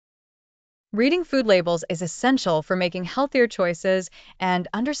Reading food labels is essential for making healthier choices and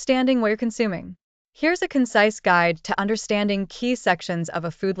understanding what you're consuming. Here's a concise guide to understanding key sections of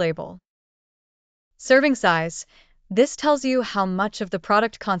a food label. Serving size. This tells you how much of the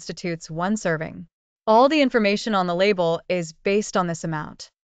product constitutes one serving. All the information on the label is based on this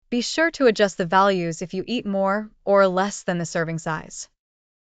amount. Be sure to adjust the values if you eat more or less than the serving size.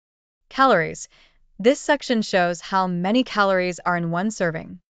 Calories. This section shows how many calories are in one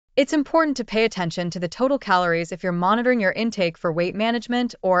serving. It's important to pay attention to the total calories if you're monitoring your intake for weight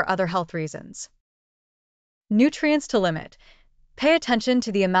management or other health reasons. Nutrients to limit. Pay attention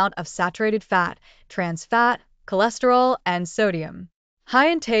to the amount of saturated fat, trans fat, cholesterol, and sodium.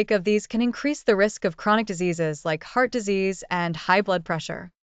 High intake of these can increase the risk of chronic diseases like heart disease and high blood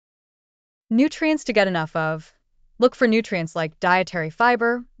pressure. Nutrients to get enough of. Look for nutrients like dietary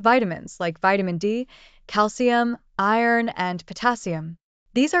fiber, vitamins like vitamin D, calcium, iron, and potassium.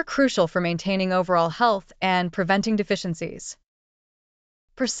 These are crucial for maintaining overall health and preventing deficiencies.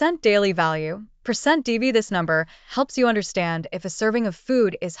 Percent daily value. Percent DV. This number helps you understand if a serving of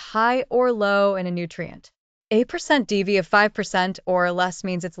food is high or low in a nutrient. A percent DV of 5% or less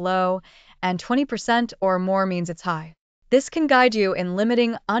means it's low, and 20% or more means it's high. This can guide you in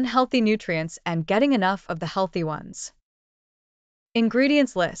limiting unhealthy nutrients and getting enough of the healthy ones.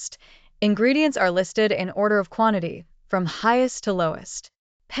 Ingredients list. Ingredients are listed in order of quantity, from highest to lowest.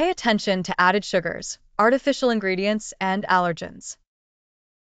 Pay attention to added sugars, artificial ingredients, and allergens.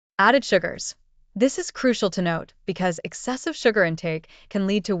 Added sugars. This is crucial to note because excessive sugar intake can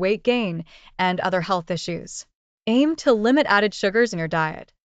lead to weight gain and other health issues. Aim to limit added sugars in your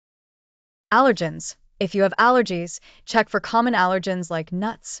diet. Allergens. If you have allergies, check for common allergens like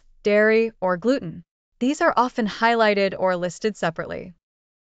nuts, dairy, or gluten. These are often highlighted or listed separately.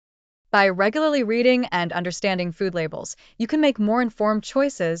 By regularly reading and understanding food labels, you can make more informed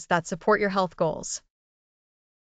choices that support your health goals.